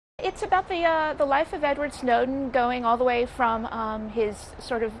It's about the life of Edward Snowden, going all the way from his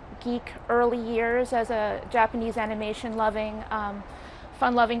sort of geek early years as a Japanese animation-loving,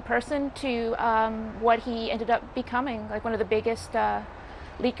 fun-loving person to what he ended up becoming, like one of the biggest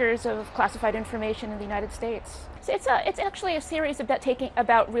leakers of classified information in the United States. So it's actually a series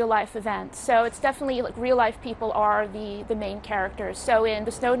about real life events. So it's definitely like real life people are the main characters. So in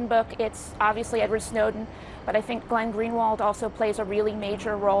the Snowden book, it's obviously Edward Snowden, but I think Glenn Greenwald also plays a really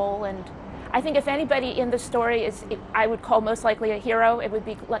major role. And I think if anybody in the story I would call most likely a hero, it would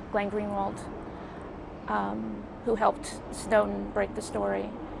be Glenn Greenwald, who helped Snowden break the story.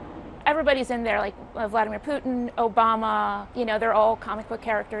 Everybody's in there, like Vladimir Putin, Obama, they're all comic book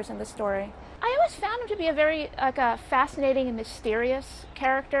characters in the story. I always found him to be a very fascinating and mysterious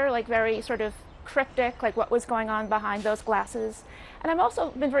character, like very sort of cryptic, like what was going on behind those glasses. And I've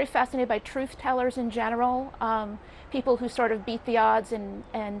also been very fascinated by truth tellers in general, people who sort of beat the odds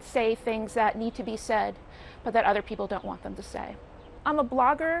and say things that need to be said, but that other people don't want them to say. I'm a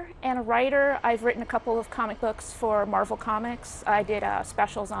blogger and a writer. I've written a couple of comic books for Marvel Comics. I did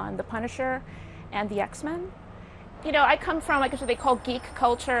specials on The Punisher and the X-Men. I come from, I guess, what they call geek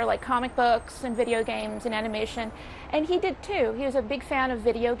culture, like comic books and video games and animation. And he did too. He was a big fan of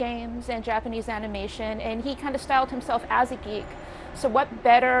video games and Japanese animation, and he kind of styled himself as a geek. So what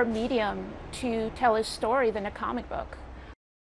better medium to tell his story than a comic book?